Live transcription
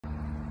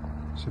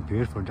It's a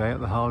beautiful day at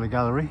the Harley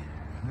Gallery.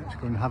 Let's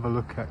go and have a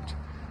look at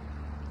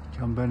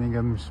John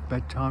Burningham's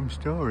Bedtime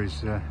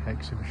Stories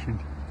exhibition,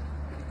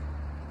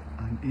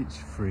 and it's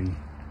free.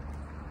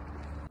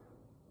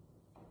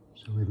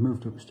 So we've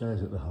moved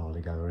upstairs at the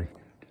Harley Gallery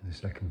to the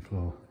second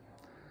floor,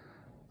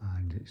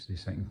 and it's the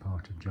second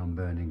part of John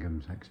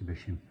Burningham's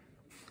exhibition.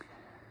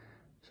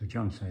 So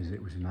John says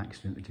it was an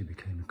accident that he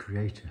became a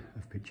creator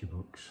of picture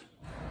books.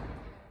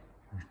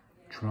 He was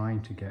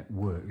trying to get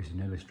work as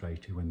an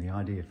illustrator when the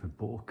idea for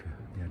Borka,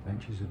 The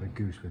Adventures of a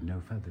Goose with No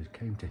Feathers,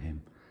 came to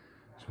him.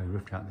 So he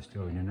roughed out the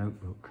story in a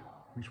notebook,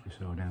 which we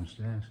saw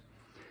downstairs.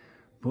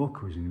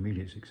 Borka was an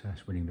immediate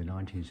success, winning the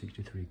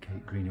 1963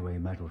 Kate Greenaway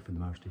Medal for the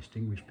most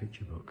distinguished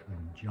picture book,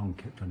 and John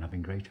kept on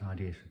having great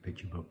ideas for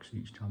picture books.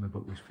 Each time a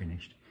book was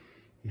finished,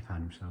 he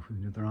found himself with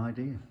another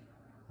idea.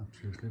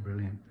 Absolutely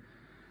brilliant.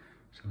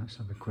 So let's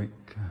have a quick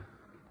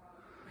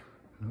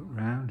look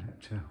round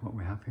at what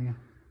we have here.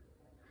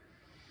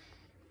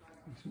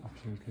 It's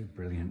absolutely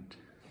brilliant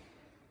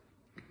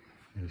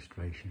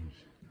illustrations.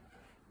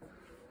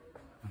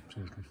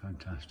 Absolutely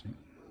fantastic.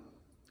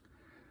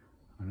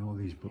 And all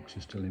these books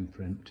are still in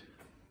print.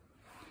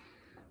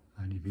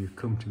 And if you've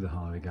come to the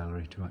Harley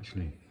Gallery to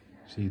actually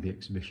see the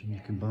exhibition,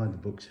 you can buy the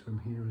books from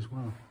here as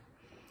well.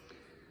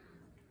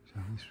 So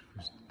this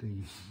was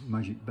the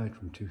Magic Bed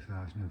from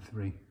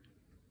 2003.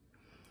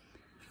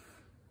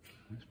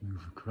 Let's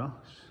move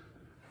across.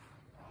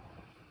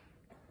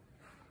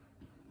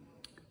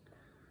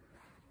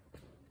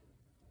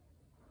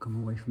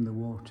 Come Away from the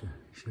Water,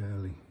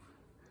 Shirley.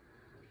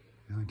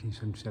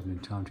 1977, In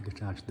Time to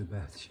Get Out of the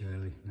Beth,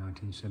 Shirley.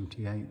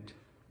 1978.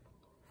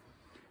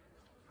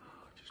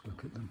 Oh, just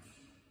look at them.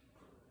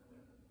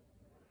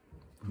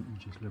 Wouldn't you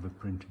just love a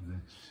print of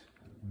this?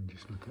 And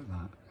just look at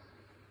that.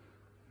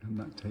 Doesn't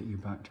that take you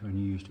back to when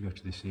you used to go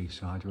to the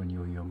seaside when you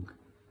were young?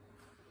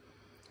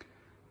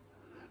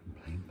 And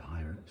playing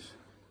pirates.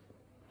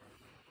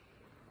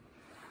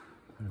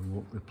 And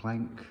walk the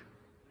plank.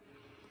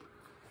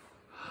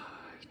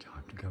 It's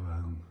time to go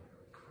home.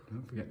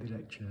 Don't forget the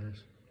deck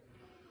chairs.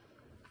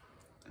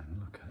 And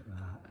look at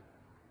that.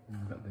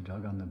 We've got the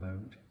dog on the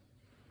boat.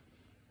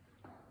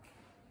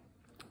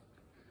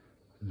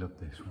 Love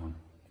this one.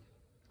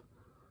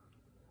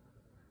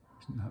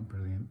 Isn't that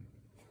brilliant?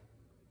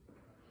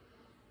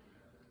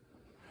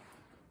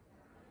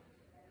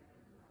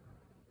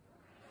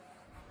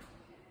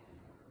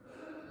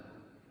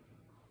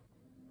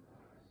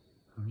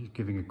 I'm just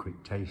giving a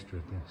quick taster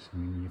of this. I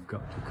mean, you've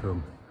got to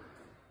come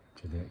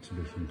to the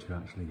exhibition to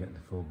actually get the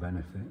full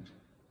benefit.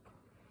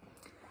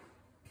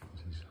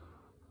 This is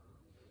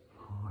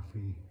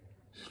Harvey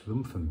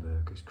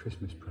Slumfenberger's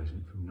Christmas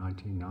present from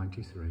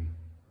 1993.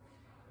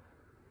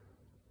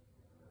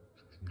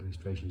 So the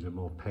illustrations are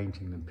more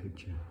painting than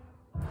picture.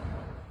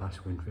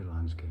 Last wintry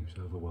landscapes,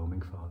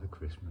 overwhelming Father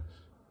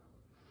Christmas.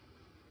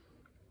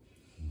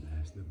 And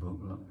there's the book,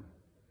 look.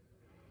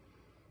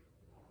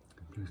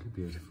 Completely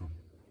beautiful.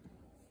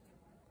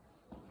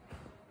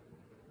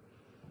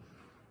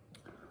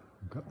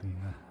 We've got the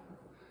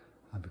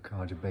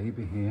avocado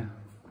baby here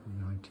from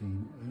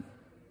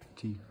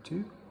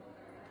 1982.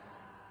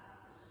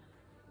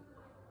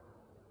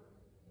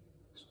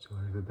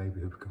 Story of a baby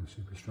who becomes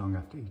super strong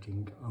after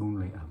eating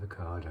only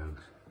avocados.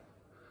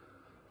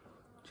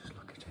 Just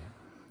look at it,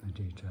 the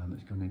detail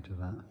that's gone into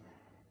that.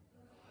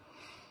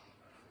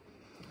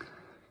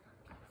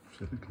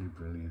 Absolutely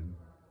brilliant.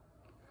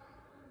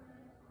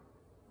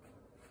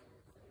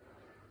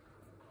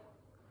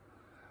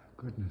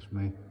 Goodness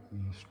me,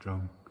 he's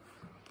strong.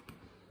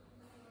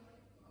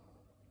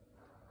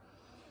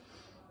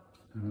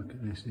 And look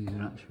at this, these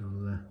are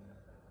actual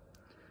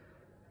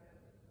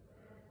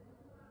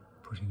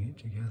putting it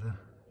together.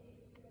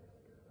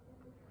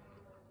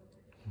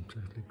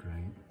 Absolutely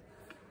great.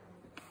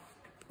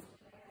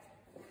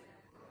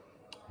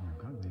 And I've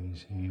got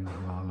these here as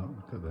well,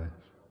 look at this.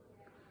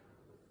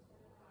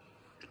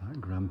 It's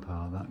like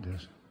Grandpa, that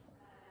does.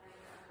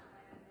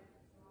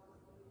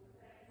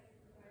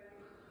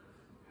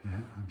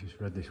 Yeah, I've just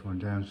read this one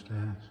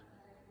downstairs.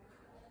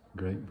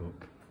 Great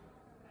book.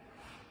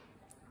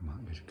 I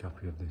might get a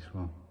copy of this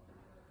one.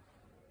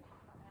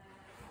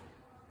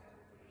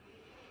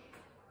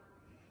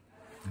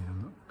 Yeah,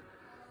 look.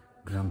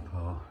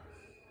 Grandpa,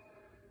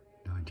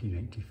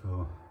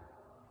 1984.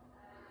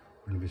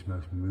 One of his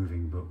most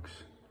moving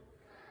books.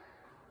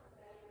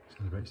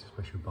 Celebrates the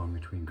special bond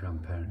between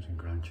grandparents and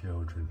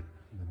grandchildren,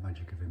 the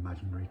magic of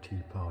imaginary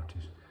tea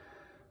parties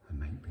and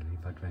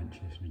make-believe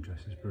adventures, and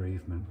addresses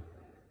bereavement.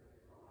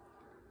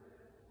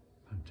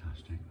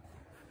 Fantastic.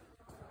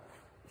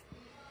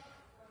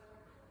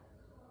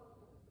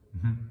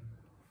 Look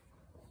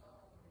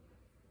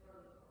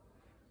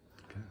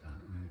at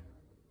that now.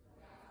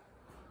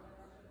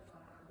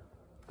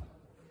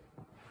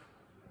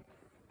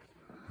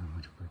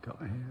 What have we got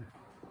here?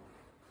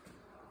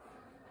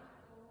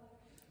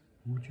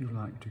 Would you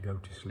like to go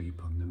to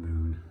sleep on the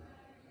moon?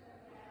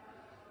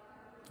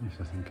 Yes,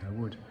 I think I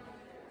would.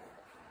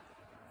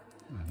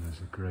 And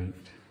there's a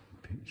great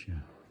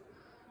picture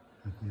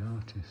of the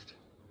artist.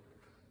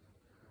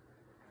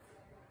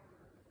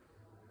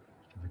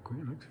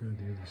 quick look through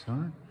the other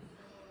side.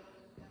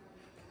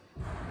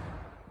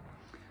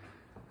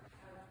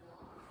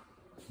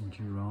 Would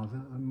you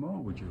rather and more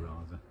would you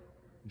rather?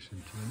 This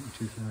is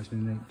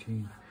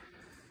 2018.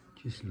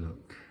 Just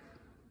look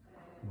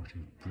what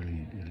a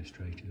brilliant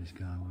illustrator this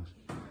guy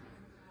was.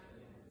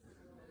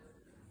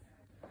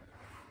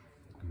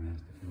 And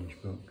there's the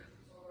finished book,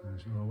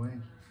 as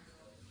always.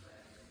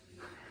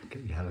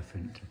 Get the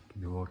elephant,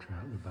 get the water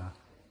out of the bath.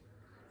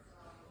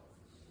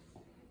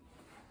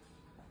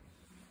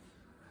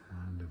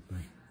 And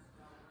lovely.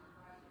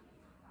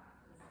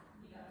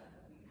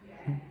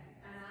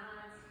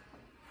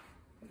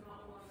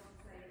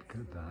 Look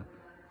at that.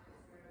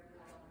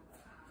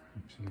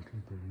 Absolutely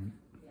brilliant.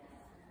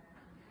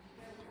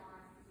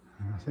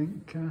 And I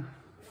think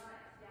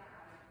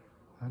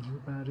that's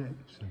about it.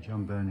 So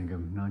John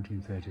Birmingham,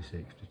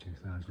 1936 to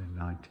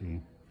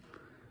 2019.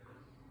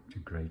 It's a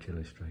great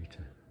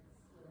illustrator.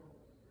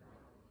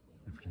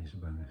 If it is a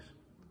bonus.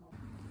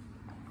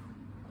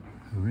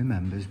 Who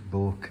remembers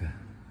Borka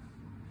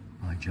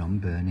by John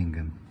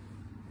Birmingham?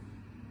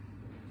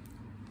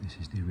 This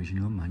is the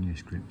original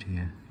manuscript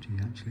here that he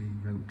actually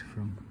wrote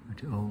from,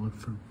 that it all looked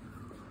from.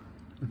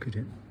 Look at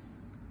it.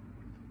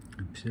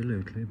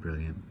 Absolutely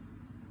brilliant.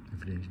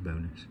 If it is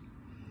bonus.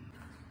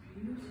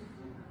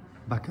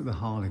 Back at the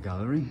Harley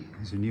Gallery,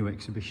 there's a new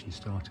exhibition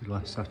started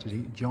last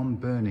Saturday, John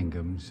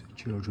Birmingham's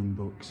Children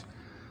Books.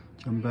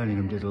 John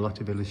Birmingham did a lot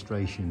of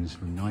illustrations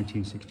from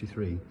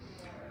 1963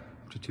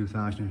 to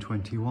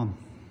 2021.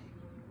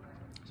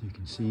 So you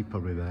can see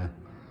probably there,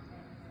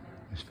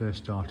 this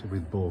first started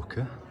with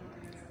Borka,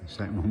 the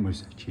second one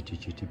was Chitty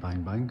Chitty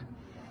Bang Bang,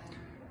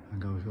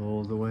 and goes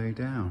all the way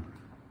down.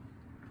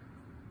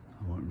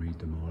 I won't read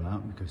them all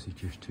out because there's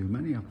just too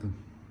many of them.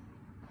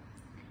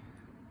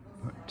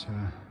 But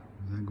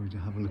we're then going to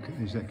have a look at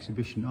this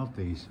exhibition of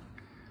these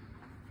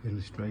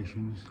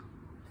illustrations.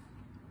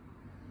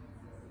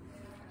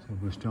 So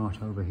we'll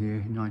start over here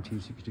in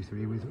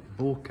 1963 with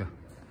Borka.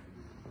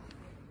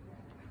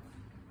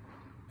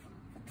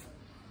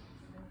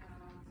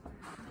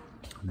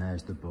 And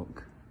there's the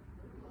book.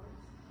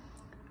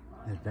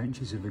 The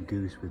Adventures of a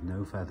Goose with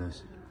No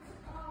Feathers.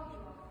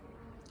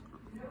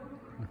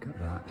 Look at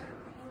that.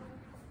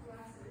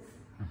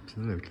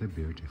 Absolutely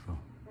beautiful.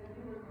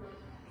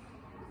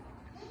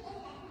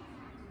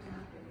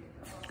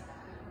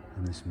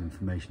 And there's some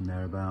information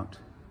there about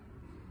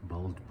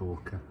bald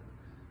Borka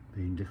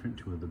being different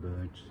to other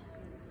birds.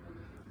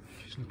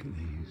 Just look at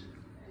these.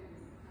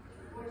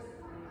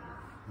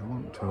 I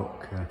won't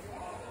talk,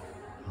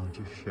 I'll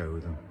just show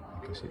them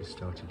because it's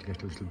started to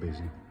get a little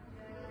busy.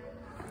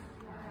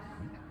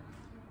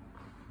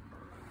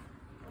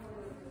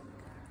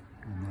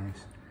 And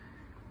there's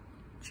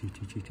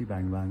Chitty Chitty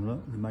Bang Bang,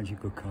 look, the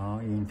magical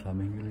car, Ian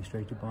Fleming,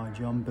 illustrated by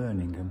John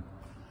Birmingham.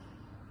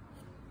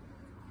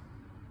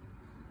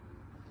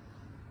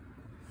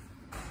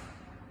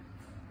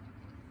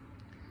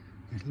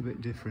 A little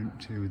bit different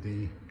to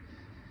the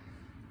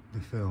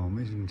film,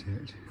 isn't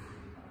it?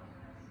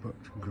 But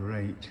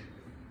great,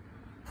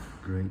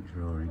 great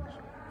drawings.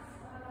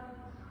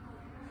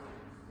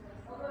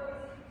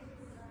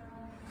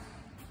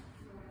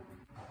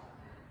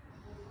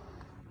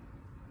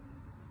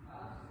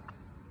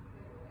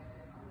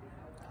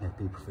 Yeah,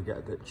 people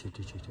forget that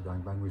Chitty Chitty Bang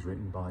Bang was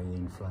written by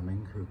Ian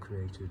Fleming, who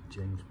created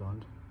James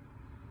Bond.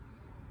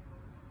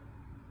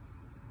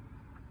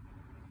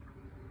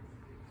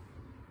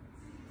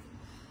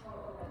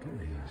 Look at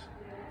these.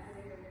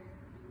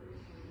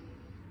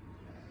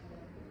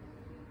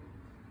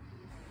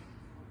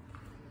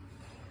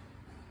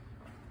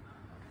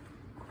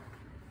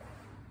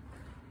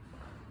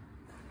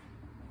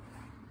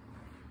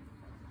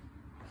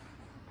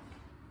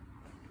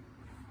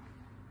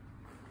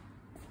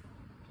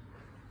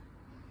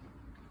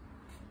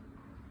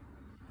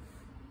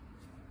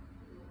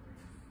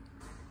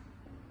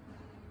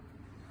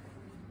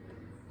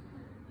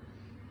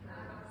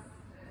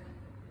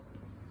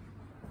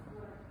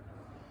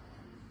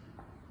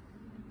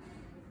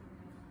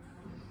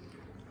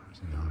 That's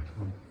a nice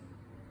one.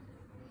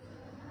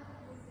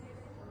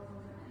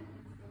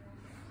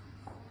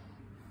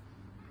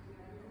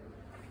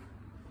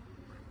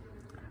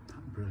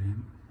 That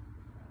brilliant.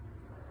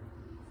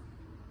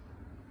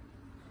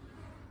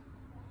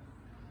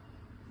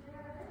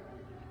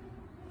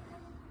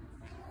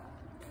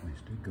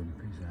 Mr.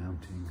 Gumpy's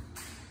outing.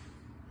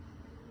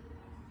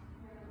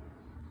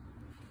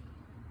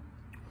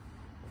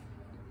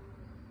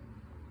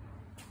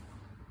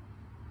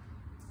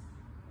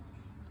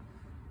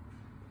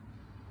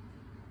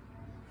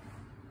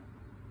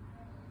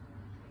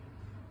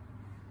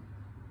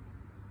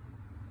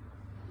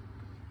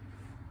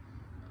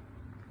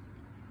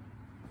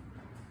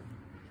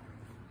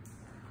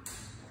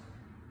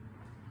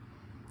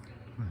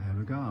 Well, there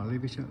we go, I'll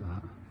leave it at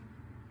that.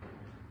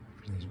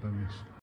 Today's bonus.